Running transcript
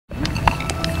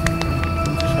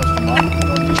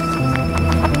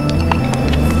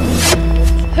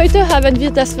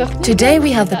Today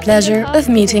we have the pleasure of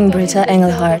meeting Britta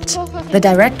Engelhardt, the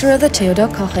director of the Theodor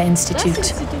Kocher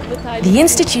Institut. The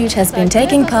institute has been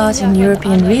taking part in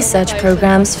European research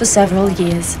programs for several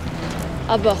years.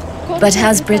 But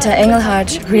has Britta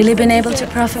Engelhardt really been able to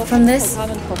profit from this?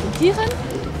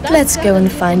 Let's go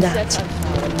and find out.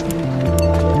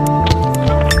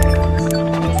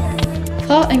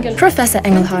 Professor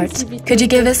Engelhardt, could you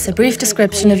give us a brief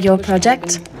description of your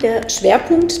project? The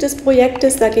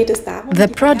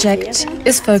project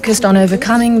is focused on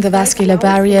overcoming the vascular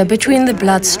barrier between the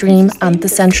bloodstream and the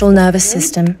central nervous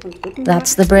system.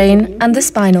 That's the brain and the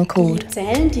spinal cord.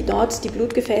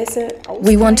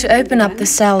 We want to open up the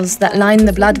cells that line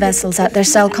the blood vessels at their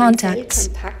cell contacts,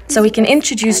 so we can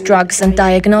introduce drugs and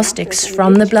diagnostics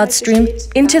from the bloodstream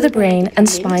into the brain and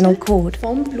spinal cord.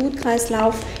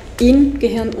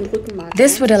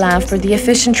 This would allow for the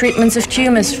efficient treatments of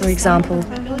tumors, for example,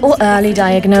 or early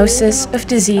diagnosis of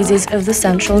diseases of the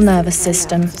central nervous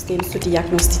system.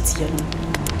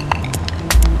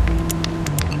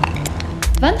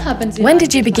 When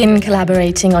did you begin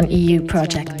collaborating on EU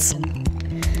projects?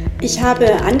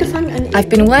 I've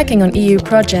been working on EU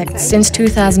projects since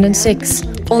 2006,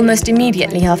 almost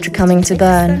immediately after coming to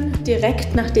Bern.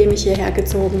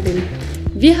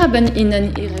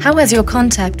 How has your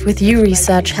contact with EU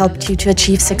Research helped you to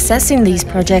achieve success in these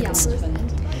projects?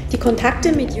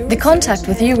 The contact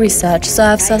with EU Research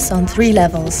serves us on 3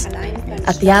 levels.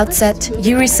 At the outset,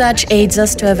 EU Research aids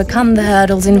us to overcome the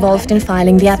hurdles involved in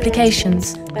filing the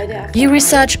applications. EU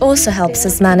Research also helps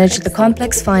us manage the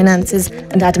complex finances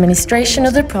and administration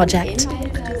of the project.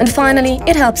 And finally,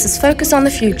 it helps us focus on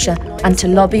the future and to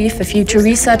lobby for future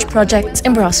research projects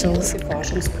in Brussels.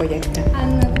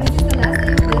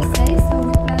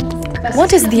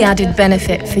 What is the added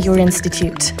benefit for your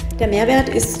institute?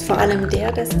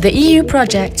 The EU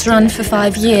projects run for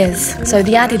 5 years, so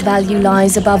the added value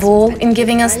lies above all in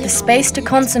giving us the space to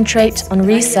concentrate on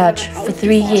research for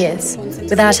 3 years,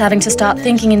 without having to start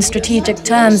thinking in strategic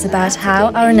terms about how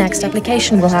our next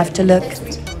application will have to look.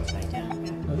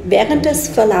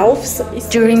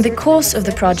 During the course of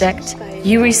the project,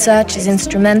 EU Research is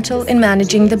instrumental in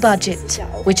managing the budget,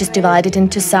 which is divided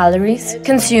into salaries,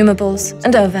 consumables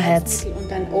and overheads.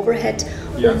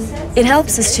 It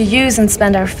helps us to use and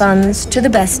spend our funds to the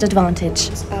best advantage.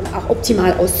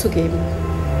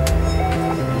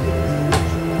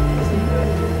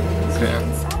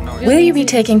 Will you be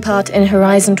taking part in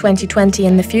Horizon 2020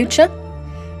 in the future?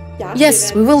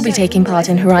 Yes, we will be taking part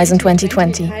in Horizon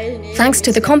 2020. Thanks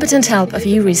to the competent help of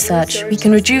EU Research, we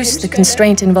can reduce the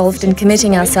constraint involved in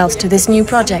committing ourselves to this new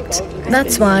project.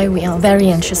 That's why we are very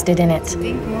interested in it.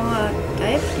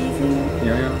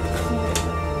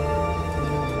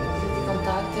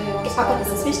 Aber das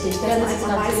ist wichtig, dass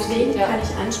man weiß, wen kann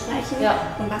ich ansprechen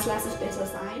und was lasse ich besser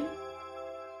sein.